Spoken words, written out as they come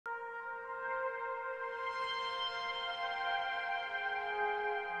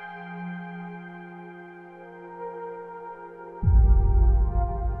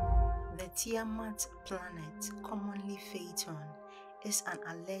Tiamat planet, commonly Phaeton, is an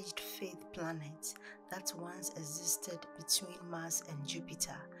alleged fifth planet that once existed between Mars and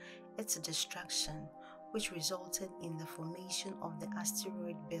Jupiter. Its destruction, which resulted in the formation of the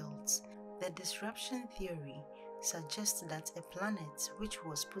asteroid belt. The disruption theory suggests that a planet which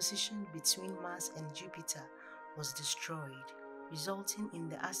was positioned between Mars and Jupiter was destroyed, resulting in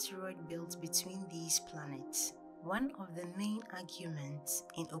the asteroid belt between these planets. One of the main arguments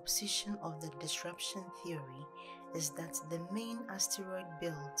in opposition of the disruption theory is that the main asteroid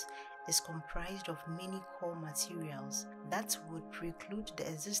belt is comprised of many core materials that would preclude the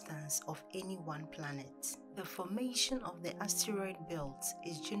existence of any one planet. The formation of the asteroid belt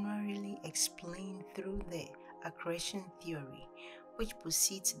is generally explained through the accretion theory, which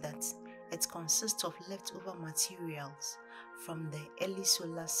posits that it consists of leftover materials from the early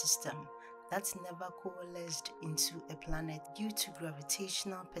solar system that never coalesced into a planet due to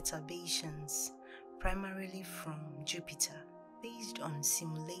gravitational perturbations, primarily from Jupiter. Based on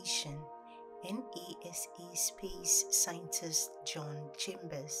simulation, NASA space scientists John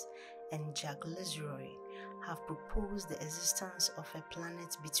Chambers and Jack Leroy have proposed the existence of a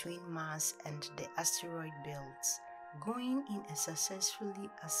planet between Mars and the asteroid belt, going in a successfully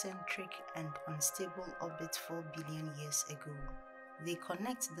eccentric and unstable orbit 4 billion years ago. They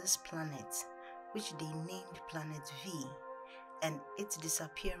connect this planet, which they named Planet V, and its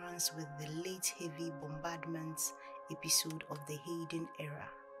disappearance with the late heavy bombardment episode of the Hayden era.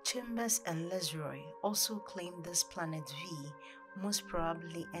 Chambers and Leroy also claim this Planet V most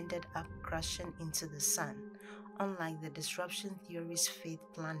probably ended up crashing into the Sun. Unlike the disruption theory's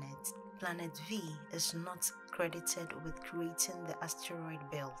fifth planet, Planet V is not credited with creating the asteroid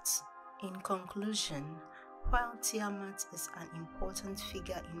belt. In conclusion, while Tiamat is an important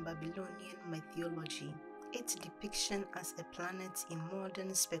figure in Babylonian mythology, its depiction as a planet in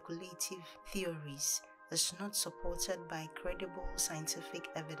modern speculative theories is not supported by credible scientific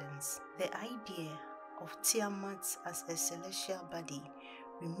evidence. The idea of Tiamat as a celestial body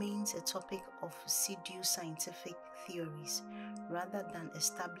remains a topic of pseudo-scientific theories rather than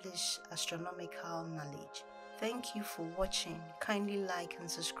established astronomical knowledge. Thank you for watching. Kindly like and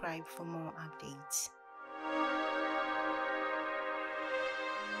subscribe for more updates.